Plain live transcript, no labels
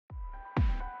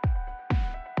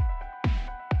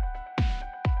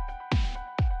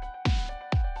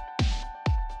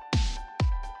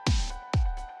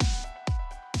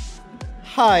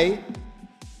hi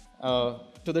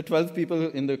to the 12 people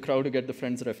in the crowd who get the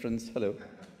Friends reference. Hello.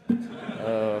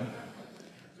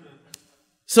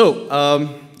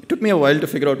 It took me a while to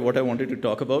figure out what I wanted to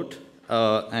talk about,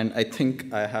 and I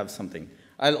think I have something.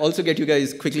 I'll also get you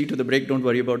guys quickly to the break. Don't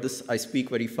worry about this. I speak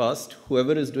very fast.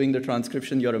 Whoever is doing the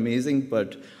transcription, you're amazing,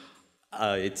 but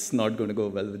it's not going to go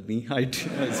well with me. I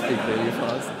speak very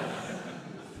fast.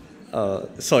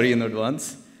 Sorry in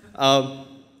advance.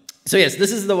 So yes,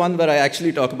 this is the one where I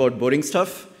actually talk about boring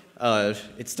stuff.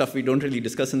 It's stuff we don't really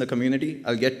discuss in the community.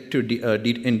 I'll get to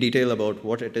in detail about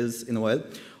what it is in a while.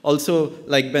 Also,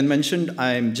 like Ben mentioned,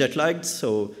 I'm jet lagged,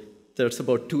 so there's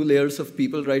about 2 layers of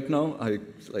people right now.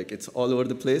 It's all over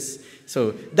the place.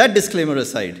 So that disclaimer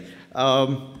aside.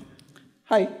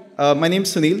 Hi, my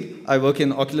name's Sunil. I work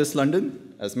in Oculus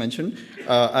London, as mentioned.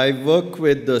 I work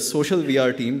with the social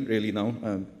VR team, really now,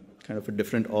 kind of a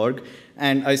different org,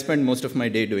 and I spend most of my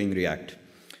day doing React.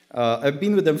 I've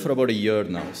been with them for about a year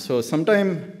now. So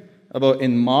sometime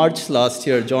in March last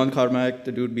year, John Carmack,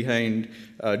 the dude behind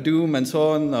Doom and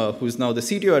so on, who's now the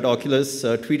CTO at Oculus,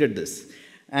 tweeted this.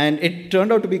 And it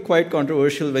turned out to be quite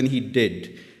controversial when he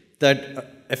did,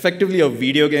 that effectively a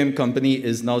video game company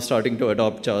is now starting to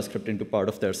adopt JavaScript into part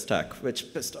of their stack,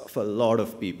 which pissed off a lot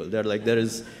of people. They're like, there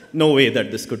is no way that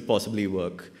this could possibly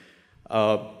work.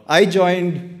 I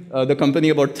joined the company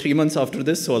about 3 months after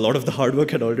this, so a lot of the hard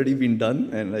work had already been done,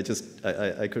 and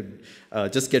I could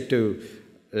just get to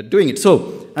doing it.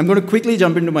 So I'm going to quickly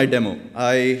jump into my demo.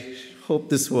 I hope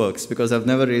this works, because I've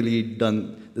never really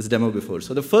done this demo before.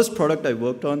 So the first product I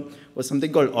worked on was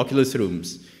something called Oculus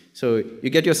Rooms. So you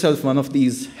get yourself one of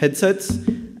these headsets,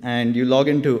 and you log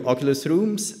into Oculus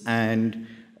Rooms, and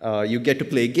you get to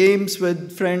play games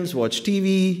with friends, watch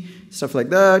TV, stuff like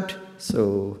that.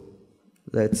 So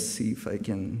let's see if I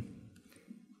can.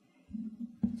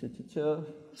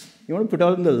 You want to put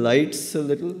on the lights a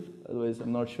little? Otherwise,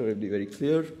 I'm not sure it'll be very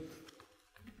clear.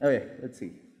 Okay, let's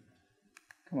see.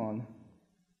 Come on.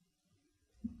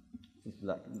 It's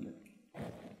black.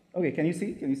 Okay, can you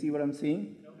see? Can you see what I'm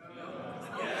seeing?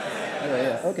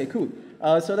 Yeah. Okay, cool.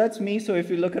 So that's me. So if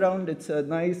you look around, it's a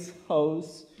nice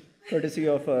house, courtesy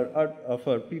of our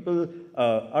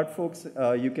art folks.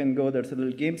 You can go. There's a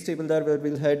little games table there where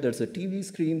we'll head. There's a TV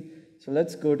screen. So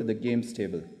let's go to the games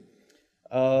table,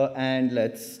 and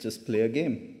let's just play a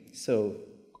game. So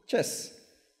chess.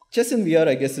 Chess in VR,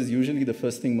 I guess, is usually the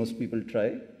first thing most people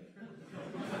try.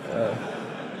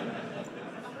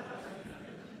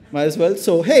 Might as well.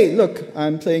 So hey, look,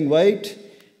 I'm playing white.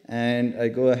 And I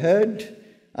go ahead.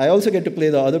 I also get to play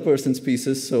the other person's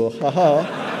pieces, so haha.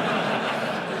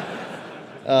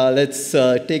 Let's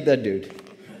take that dude.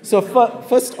 So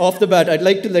first off the bat, I'd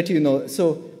like to let you know,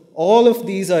 so all of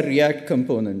these are React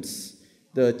components.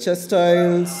 The chess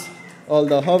tiles, all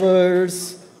the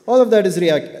hovers, all of that is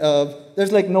React.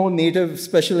 There's like no native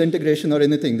special integration or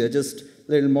anything. They're just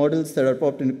little models that are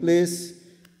popped into place.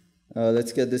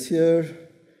 Let's get this here.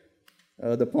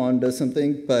 The pawn does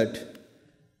something, but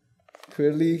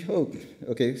clearly, oh,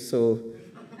 okay, so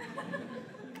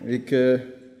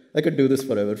I could do this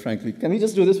forever, frankly. Can we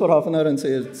just do this for half an hour and say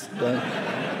it's done?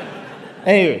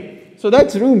 Anyway, so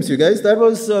that's Rooms, you guys. That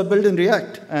was built in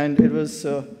React, and it was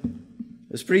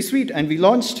pretty sweet. And we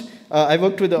launched, I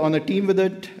worked on a team with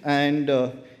it, and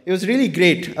it was really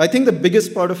great. I think the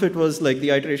biggest part of it was like the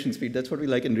iteration speed. That's what we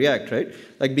like in React, right?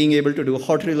 Like being able to do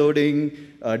hot reloading,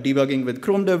 debugging with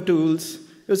Chrome Dev tools.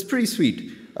 It was pretty sweet.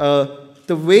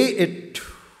 The way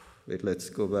wait, let's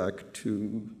go back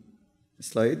to the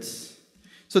slides.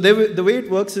 So the way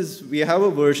it works is we have a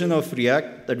version of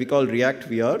React that we call React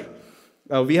VR.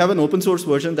 We have an open source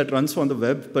version that runs on the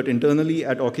web, but internally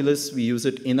at Oculus, we use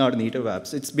it in our native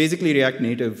apps. It's basically React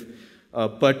Native,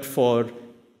 but for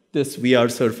this VR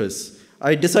surface.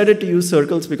 I decided to use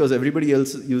circles because everybody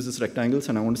else uses rectangles,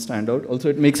 and I want to stand out. Also,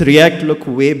 it makes React look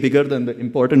way bigger than the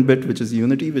important bit, which is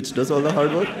Unity, which does all the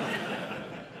hard work.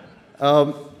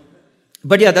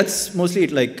 But yeah, that's mostly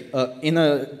it. Like in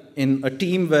a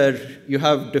team where you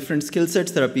have different skill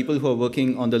sets, there are people who are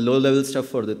working on the low-level stuff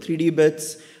for the 3D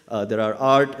bits. There are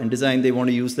art and design. They want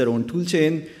to use their own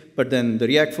toolchain. But then the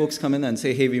React folks come in and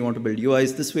say, hey, we want to build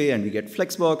UIs this way, and we get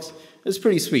Flexbox. It's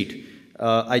pretty sweet.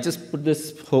 I just put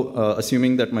this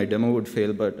assuming that my demo would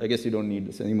fail, but I guess you don't need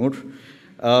this anymore.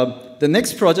 The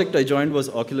next project I joined was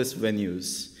Oculus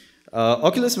Venues.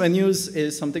 Oculus Venues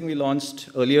is something we launched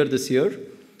earlier this year.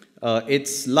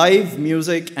 It's live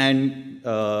music and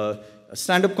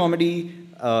stand-up comedy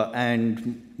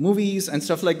and movies and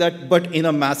stuff like that, but in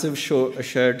a massive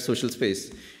shared social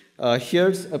space.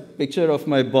 Here's a picture of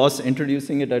my boss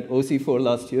introducing it at OC4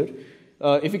 last year.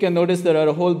 If you can notice, there are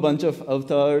a whole bunch of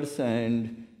avatars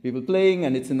and people playing,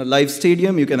 and it's in a live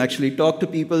stadium. You can actually talk to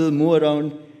people, move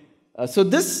around. So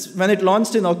this, when it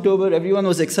launched in October, everyone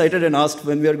was excited and asked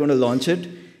when we are going to launch it.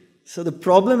 So the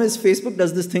problem is Facebook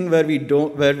does this thing where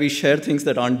we share things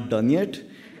that aren't done yet.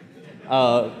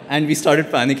 And we started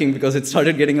panicking because it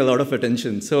started getting a lot of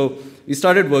attention. So we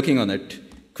started working on it.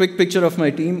 Quick picture of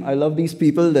my team. I love these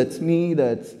people. That's me,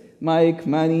 that's Mike,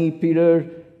 Manny, Peter,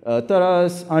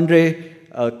 Taras, Andre.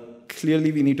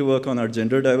 Clearly, we need to work on our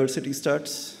gender diversity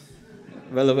stats.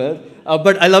 Well aware.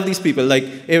 But I love these people. Like,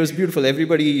 it was beautiful.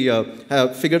 Everybody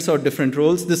figures out different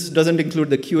roles. This doesn't include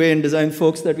the QA and design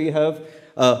folks that we have.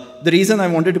 The reason I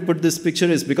wanted to put this picture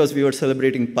is because we were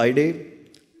celebrating Pi Day.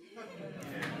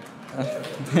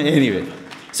 Anyway,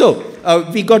 so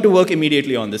we got to work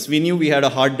immediately on this. We knew we had a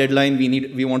hard deadline.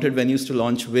 We wanted venues to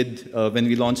launch with when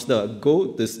we launched the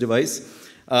Go, this device,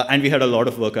 and we had a lot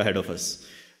of work ahead of us.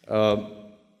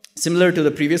 Similar to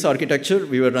the previous architecture,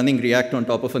 we were running React on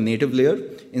top of a native layer.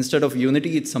 Instead of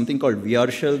Unity, it's something called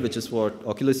VR Shell, which is what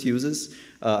Oculus uses.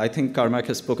 I think Carmack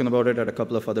has spoken about it at a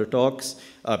couple of other talks.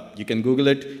 You can Google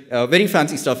it. Very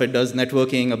fancy stuff. It does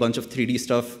networking, a bunch of 3D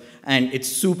stuff, and it's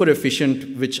super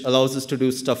efficient, which allows us to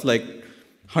do stuff like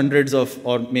hundreds of,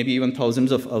 or maybe even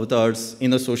thousands of avatars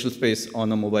in a social space on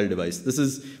a mobile device. This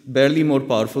is barely more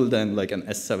powerful than like an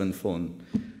S7 phone.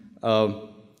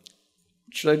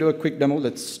 Should I do a quick demo?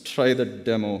 Let's try the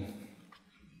demo.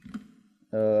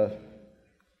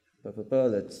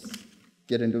 Let's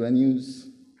get into venues.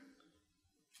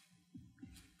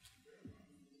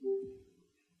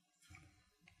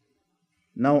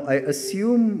 Now, I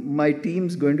assume my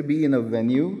team's going to be in a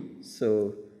venue,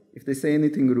 so if they say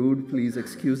anything rude, please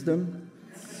excuse them.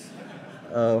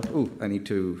 I need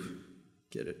to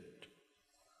get it.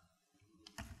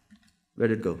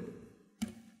 Where'd it go?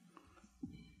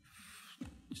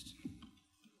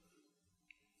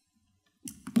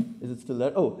 Is it still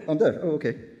there? Oh, I'm there. Oh,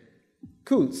 okay.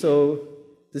 Cool. So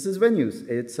this is venues.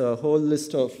 It's a whole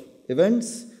list of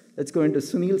events. Let's go into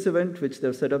Sunil's event, which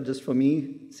they've set up just for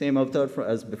me. Same avatar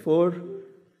as before.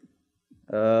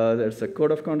 There's a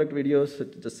code of conduct video, so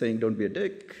just saying don't be a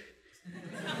dick.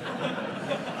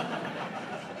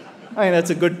 I mean,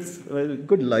 that's a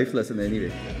good life lesson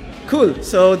anyway. Cool.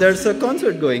 So there's a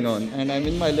concert going on, and I'm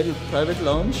in my little private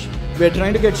lounge. We're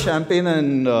trying to get champagne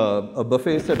and a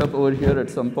buffet set up over here at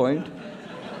some point.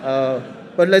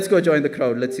 But let's go join the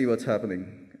crowd. Let's see what's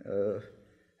happening.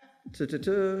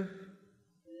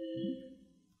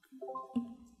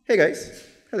 Hey guys.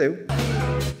 Hello.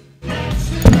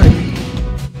 Hi.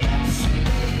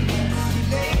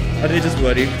 Are they just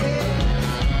worried?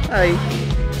 Hi.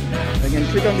 I can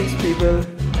click on these people,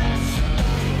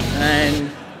 and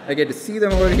I get to see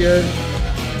them over here.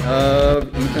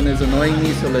 Ethan is annoying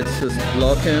me, so let's just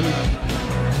block him.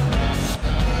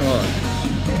 Come on.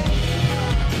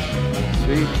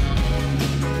 Sweet.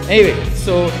 Anyway,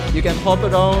 so you can hop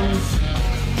around,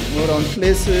 move around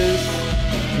places.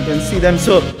 You can see them.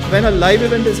 So when a live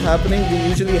event is happening, we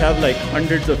usually have like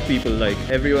hundreds of people. Like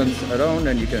everyone's around,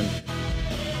 and you can.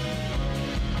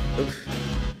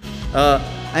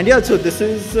 And yeah, so this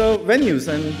is venues,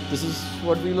 and this is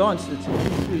what we launched.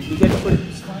 We get to put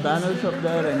banners up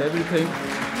there and everything.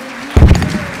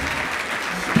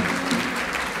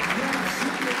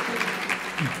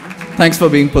 Thanks for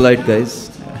being polite, guys.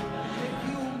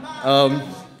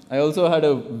 I also had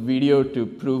a video to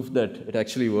prove that it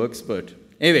actually works, but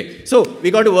anyway, so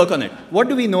we got to work on it. What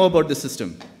do we know about the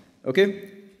system? Okay?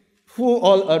 Who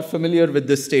all are familiar with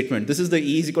this statement? This is the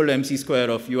E is equal to MC square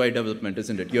of UI development,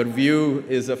 isn't it? Your view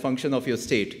is a function of your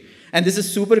state. And this is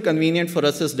super convenient for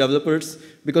us as developers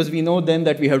because we know then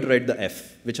that we have to write the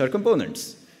F, which are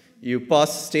components. You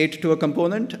pass state to a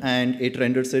component, and it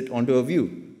renders it onto a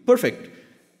view. Perfect.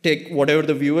 Take whatever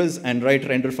the view is and write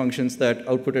render functions that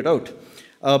output it out.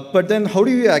 But then how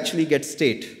do you actually get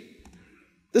state?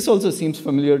 This also seems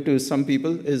familiar to some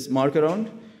people, is mark around.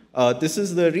 This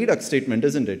is the Redux statement,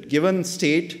 isn't it? Given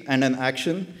state and an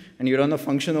action, and you run a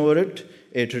function over it,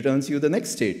 it returns you the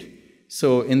next state.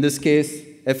 So in this case,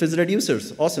 F is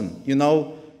reducers. Awesome. You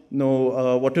now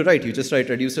know what to write. You just write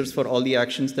reducers for all the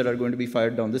actions that are going to be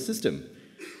fired down the system.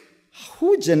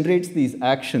 Who generates these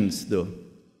actions, though?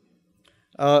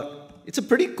 It's a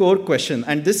pretty core question,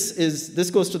 and this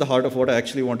goes to the heart of what I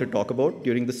actually want to talk about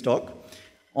during this talk.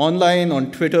 Online,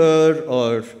 on Twitter,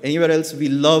 or anywhere else, we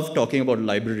love talking about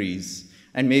libraries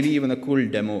and maybe even a cool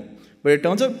demo. But it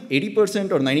turns out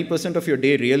 80% or 90% of your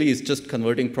day really is just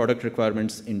converting product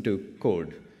requirements into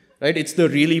code. Right? It's the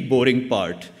really boring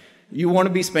part. You want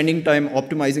to be spending time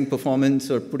optimizing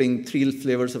performance or putting 3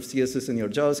 flavors of CSS in your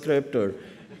JavaScript,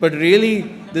 but really,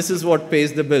 this is what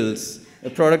pays the bills. a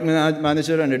product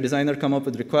manager and a designer come up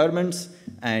with requirements,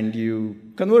 and you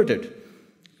convert it.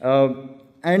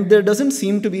 And there doesn't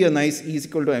seem to be a nice E is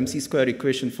equal to MC square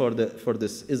equation for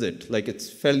this, is it? Like, it's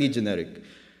fairly generic.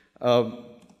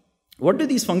 What do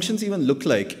these functions even look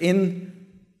like?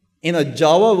 In a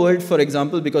Java world, for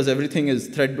example, because everything is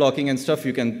thread blocking and stuff,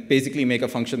 you can basically make a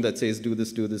function that says do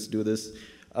this, do this, do this.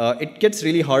 It gets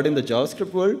really hard in the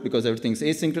JavaScript world because everything's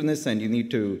asynchronous and you need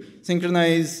to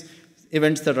synchronize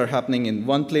events that are happening in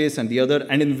one place and the other.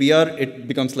 And in VR, it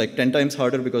becomes like 10 times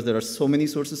harder because there are so many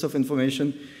sources of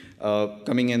information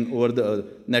coming in over the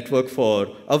network for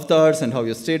avatars and how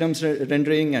your statum's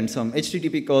rendering and some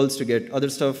HTTP calls to get other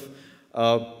stuff.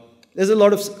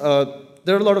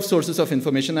 There are a lot of sources of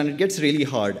information, and it gets really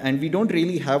hard, and we don't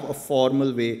really have a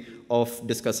formal way of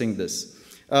discussing this.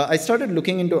 I started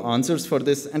looking into answers for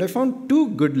this, and I found two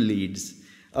good leads.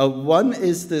 One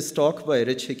is this talk by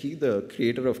Rich Hickey, the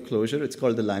creator of Clojure. It's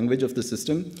called The Language of the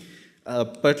System.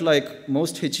 But like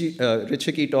most Rich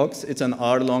Hickey talks, it's an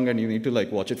hour long, and you need to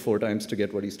like watch it 4 times to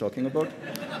get what he's talking about.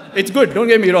 It's good, don't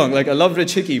get me wrong. Like, I love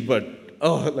Rich Hickey, but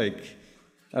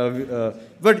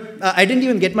I didn't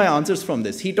even get my answers from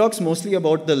this. He talks mostly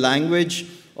about the language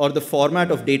or the format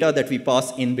of data that we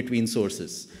pass in between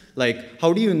sources. Like,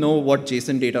 how do you know what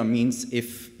JSON data means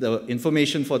if the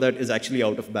information for that is actually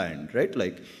out of band, right?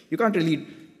 Like, you can't really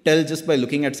tell just by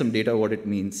looking at some data what it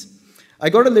means. I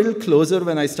got a little closer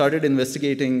when I started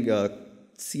investigating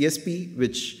CSP,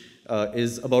 which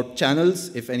is about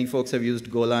channels. If any folks have used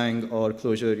Golang or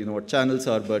Clojure, you know what channels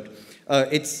are, but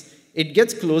it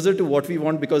gets closer to what we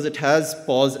want because it has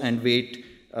pause and wait,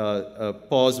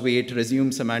 pause, wait,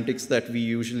 resume semantics that we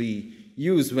usually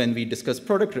use when we discuss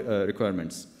product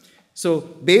requirements. So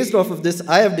based off of this,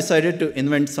 I have decided to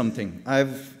invent something. I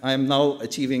am now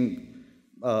achieving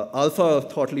alpha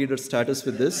thought leader status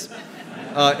with this.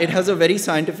 It has a very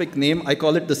scientific name. I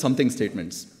call it the something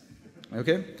statements.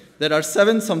 Okay? There are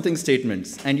 7 something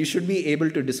statements, and you should be able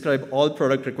to describe all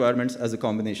product requirements as a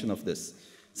combination of this.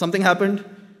 Something happened.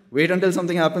 Wait until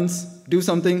something happens, do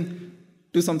something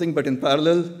but in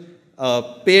parallel,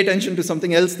 pay attention to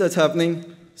something else that's happening,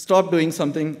 stop doing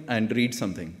something, and read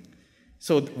something.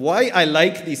 So why I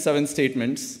like these 7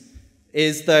 statements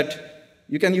is that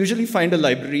you can usually find a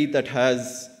library that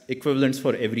has equivalents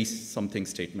for every something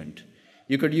statement.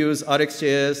 You could use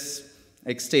RxJS,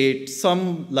 Xstate,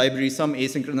 some library, some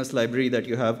asynchronous library that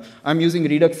you have. I'm using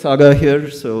Redux Saga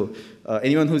here, so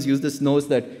anyone who's used this knows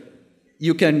that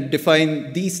you can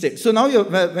define these states. So now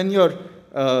when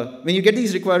you get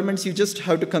these requirements, you just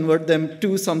have to convert them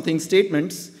to something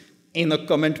statements in a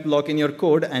comment block in your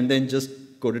code and then just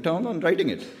go to town on writing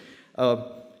it.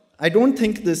 I don't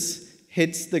think this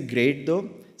hits the grade though.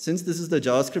 Since this is the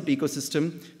JavaScript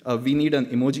ecosystem, we need an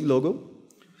emoji logo.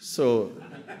 So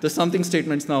the something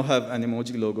statements now have an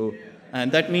emoji logo.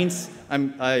 And that means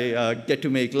I get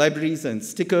to make libraries and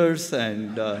stickers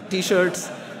and t-shirts.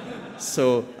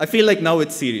 So I feel like now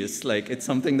it's serious, like it's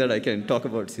something that I can talk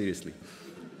about seriously.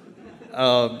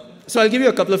 So I'll give you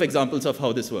a couple of examples of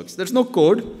how this works. There's no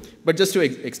code, but just to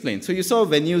explain. So you saw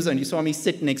venues and you saw me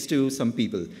sit next to some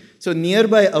people. So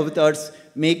nearby avatars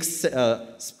makes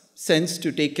sense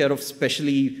to take care of,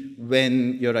 especially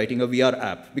when you're writing a VR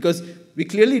app, because we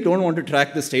clearly don't want to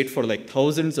track the state for like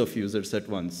thousands of users at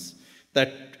once.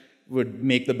 That would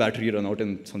make the battery run out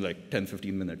in something like 10,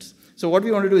 15 minutes. So what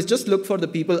we want to do is just look for the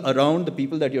people around, the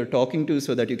people that you're talking to,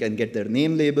 so that you can get their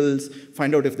name labels,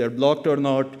 find out if they're blocked or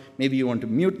not. Maybe you want to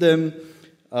mute them.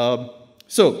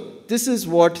 So this is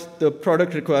what the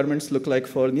product requirements look like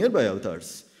for nearby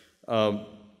avatars.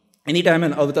 Anytime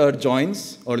an avatar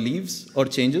joins or leaves or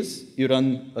changes, you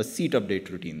run a seat update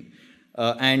routine.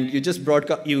 And you just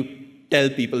tell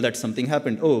people that something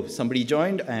happened. Oh, somebody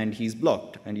joined and he's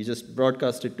blocked. And you just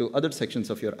broadcast it to other sections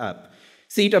of your app.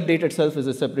 Seat update itself is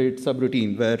a separate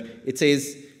subroutine where it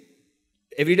says,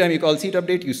 every time you call seat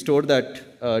update, you store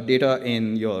that data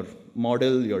in your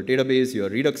model, your database, your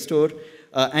Redux store.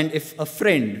 And if a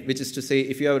friend, which is to say,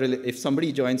 if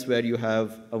somebody joins where you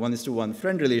have a 1:1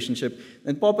 friend relationship,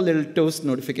 then pop a little toast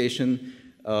notification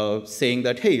saying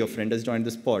that, hey, your friend has joined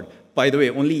this pod. By the way,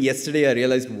 only yesterday I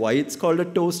realized why it's called a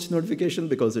toast notification,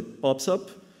 because it pops up.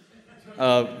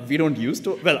 We don't use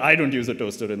well, I don't use a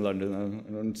toaster in London.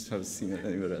 I don't have seen it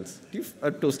anywhere else. Do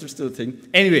a toaster still a thing?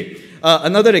 Anyway,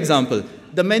 another example.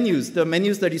 The menus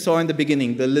that you saw in the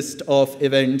beginning, the list of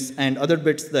events and other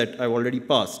bits that I've already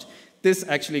passed. This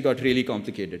actually got really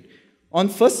complicated. On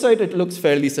first sight, it looks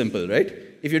fairly simple, right?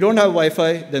 If you don't have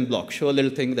Wi-Fi, then block. Show a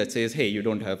little thing that says, hey, you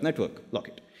don't have network. Block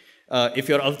it. If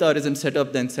your avatar isn't set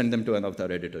up, then send them to an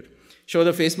avatar editor. Show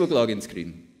the Facebook login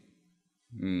screen.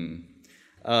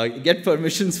 Get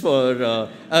permissions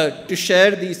to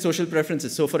share these social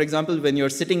preferences. So for example, when you're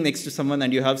sitting next to someone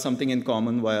and you have something in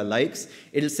common via likes,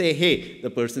 it'll say, hey, the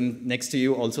person next to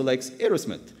you also likes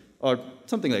Aerosmith, or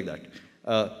something like that.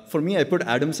 For me, I put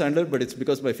Adam Sandler, but it's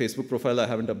because my Facebook profile I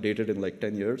haven't updated in like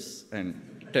 10 years, and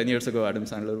 10 years ago Adam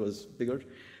Sandler was bigger.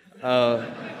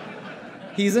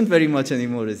 He isn't very much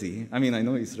anymore, is he? I mean, I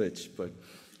know he's rich, but...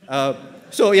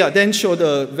 So yeah, then show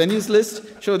the venues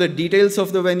list, show the details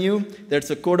of the venue. That's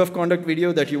a code of conduct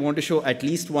video that you want to show at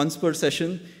least once per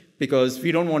session, because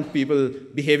we don't want people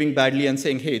behaving badly and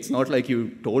saying, hey, it's not like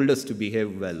you told us to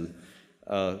behave well,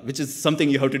 which is something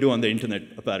you have to do on the internet,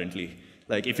 apparently.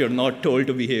 Like, if you're not told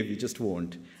to behave, you just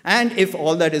won't. And if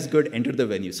all that is good, enter the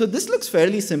venue. So this looks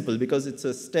fairly simple because it's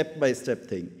a step-by-step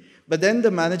thing. But then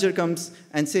the manager comes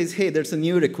and says, hey, there's a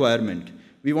new requirement.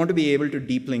 We want to be able to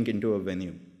deep link into a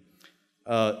venue.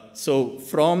 So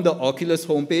from the Oculus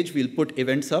homepage, we'll put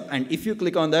events up. And if you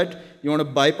click on that, you want to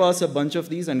bypass a bunch of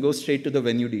these and go straight to the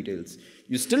venue details.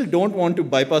 You still don't want to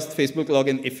bypass the Facebook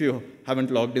login if you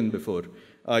haven't logged in before.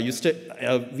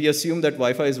 We assume that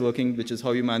Wi-Fi is working, which is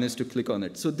how you manage to click on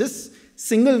it. So this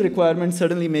single requirement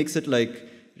suddenly makes it like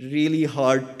really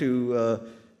hard to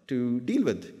deal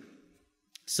with.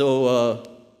 So,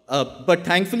 but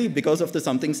thankfully, because of the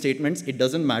something statements, it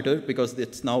doesn't matter because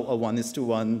it's now a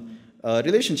 1:1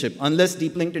 relationship. Unless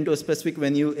deep linked into a specific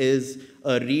venue is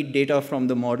read data from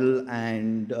the model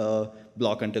and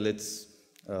block until it's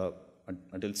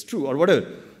true or whatever.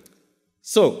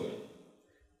 So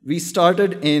we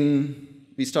started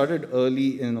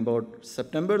early in about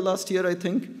September last year, I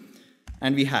think,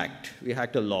 and we hacked. We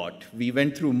hacked a lot. We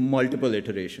went through multiple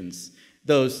iterations.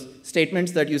 Those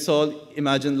statements that you saw,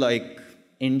 imagine like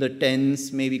in the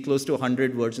tens, maybe close to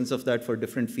 100 versions of that for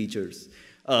different features.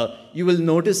 You will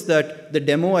notice that the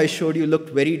demo I showed you looked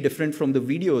very different from the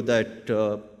video that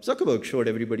Zuckerberg showed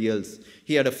everybody else.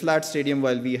 He had a flat stadium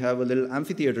while we have a little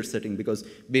amphitheater setting because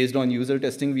based on user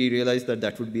testing, we realized that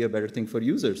that would be a better thing for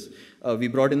users. We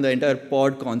brought in the entire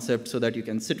pod concept so that you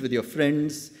can sit with your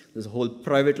friends. There's a whole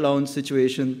private lounge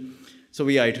situation. So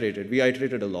we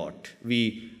iterated a lot.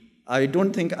 I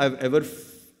don't think I've ever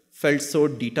felt so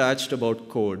detached about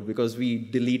code because we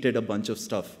deleted a bunch of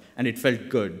stuff and it felt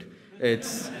good.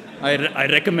 I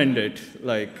recommend it,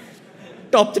 like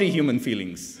top 3 human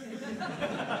feelings.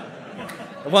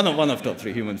 One of top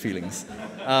 3 human feelings.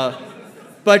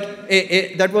 But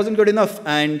that wasn't good enough,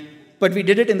 but we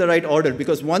did it in the right order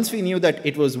because once we knew that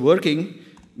it was working,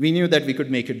 we knew that we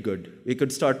could make it good. We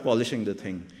could start polishing the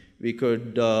thing. We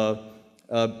could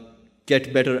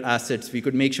get better assets. We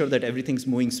could make sure that everything's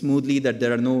moving smoothly, that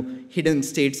there are no hidden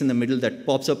states in the middle that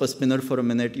pops up a spinner for a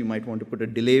minute. You might want to put a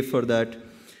delay for that.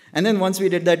 And then once we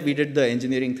did that, we did the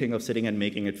engineering thing of sitting and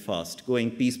making it fast,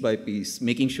 going piece by piece,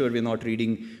 making sure we're not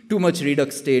reading too much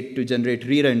Redux state to generate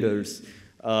re-renders.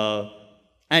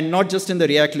 And not just in the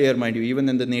React layer, mind you, even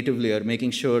in the native layer,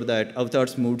 making sure that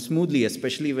avatars moved smoothly,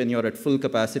 especially when you're at full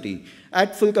capacity.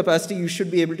 At full capacity, you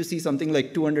should be able to see something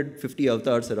like 250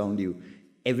 avatars around you,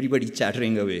 everybody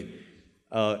chattering away.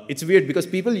 It's weird because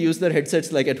people use their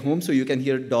headsets like at home, so you can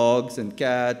hear dogs and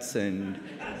cats and...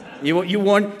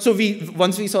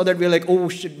 once we saw that, we were like, oh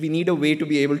shit, we need a way to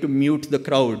be able to mute the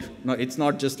crowd. No, it's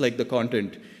not just like the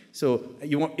content. So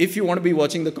if you want to be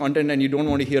watching the content and you don't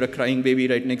want to hear a crying baby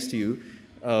right next to you,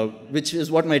 which is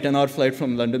what my 10-hour flight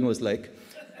from London was like,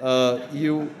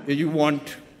 you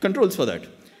want controls for that.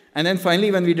 And then finally,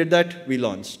 when we did that, we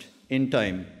launched in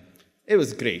time. It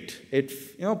was great.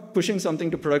 Pushing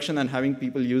something to production and having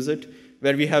people use it,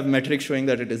 where we have metrics showing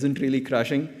that it isn't really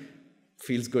crashing,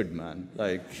 feels good, man.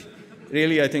 Like,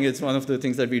 really, I think it's one of the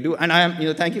things that we do. And I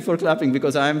am, thank you for clapping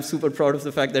because I am super proud of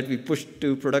the fact that we pushed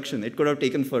to production. It could have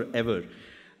taken forever.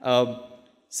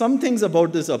 Some things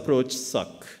about this approach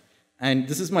suck. And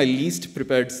this is my least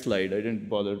prepared slide. I didn't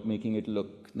bother making it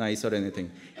look nice or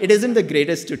anything. It isn't the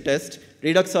greatest to test.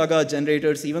 Redux Saga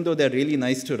generators, even though they're really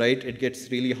nice to write, it gets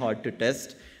really hard to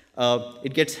test.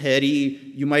 It gets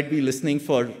hairy. You might be listening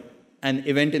for an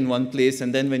event in one place,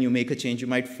 and then when you make a change, you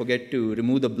might forget to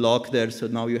remove the block there, so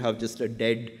now you have just a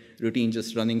dead routine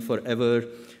just running forever.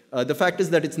 The fact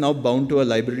is that it's now bound to a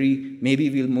library.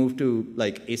 Maybe we'll move to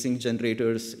like async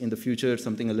generators in the future,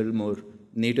 something a little more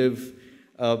native.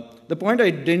 The point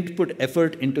I didn't put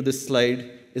effort into this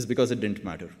slide is because it didn't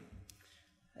matter.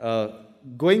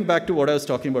 Going back to what I was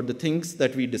talking about, the things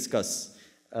that we discuss.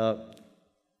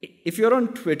 If you're on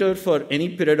Twitter for any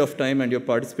period of time and you're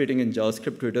participating in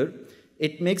JavaScript Twitter,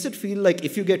 it makes it feel like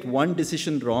if you get one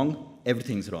decision wrong,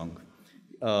 everything's wrong.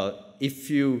 If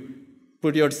you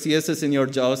put your CSS in your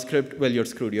JavaScript, well, you're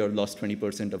screwed. You've lost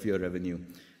 20% of your revenue.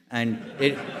 And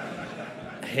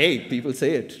hey, people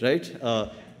say it, right?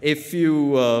 If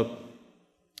you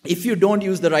don't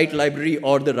use the right library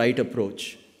or the right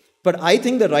approach. But I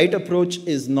think the right approach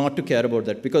is not to care about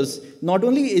that, because not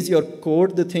only is your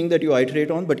code the thing that you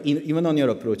iterate on, but even on your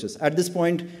approaches. At this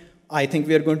point, I think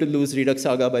we are going to lose Redux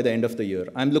Saga by the end of the year.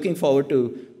 I'm looking forward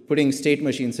to putting state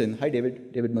machines in. Hi,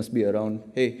 David. David must be around.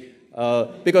 Hey.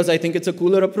 Because I think it's a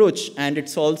cooler approach, and it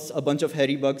solves a bunch of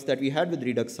hairy bugs that we had with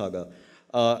Redux Saga.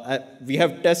 We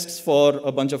have tests for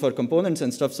a bunch of our components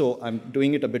and stuff, so I'm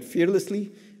doing it a bit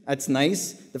fearlessly. That's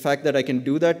nice, the fact that I can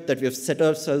do that, that we have set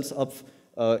ourselves up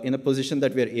in a position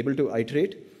that we are able to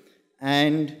iterate.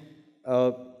 And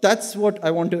that's what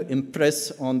I want to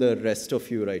impress on the rest of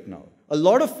you right now. A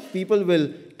lot of people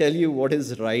will tell you what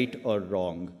is right or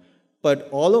wrong, but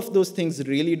all of those things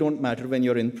really don't matter when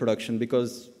you're in production,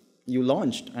 because you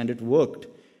launched and it worked.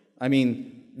 I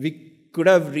mean, we could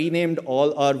have renamed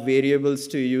all our variables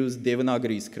to use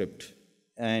Devanagari script,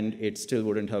 and it still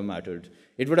wouldn't have mattered.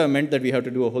 It would have meant that we have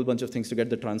to do a whole bunch of things to get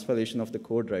the transpilation of the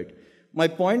code right. My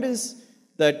point is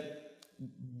that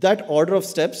that order of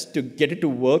steps to get it to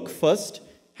work first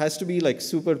has to be like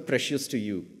super precious to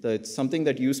you. It's something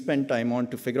that you spend time on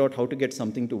to figure out how to get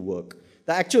something to work.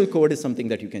 The actual code is something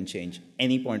that you can change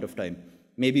any point of time.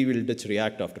 Maybe we'll ditch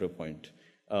React after a point.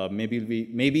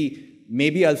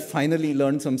 Maybe I'll finally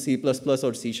learn some C++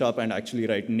 or C# and actually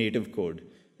write native code.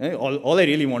 All I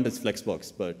really want is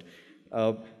Flexbox, but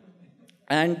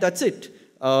and that's it.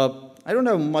 I don't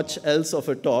have much else of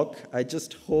a talk. I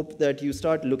just hope that you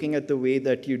start looking at the way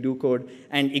that you do code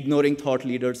and ignoring thought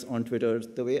leaders on Twitter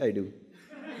the way I do.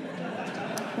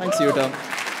 Thanks, Yuta.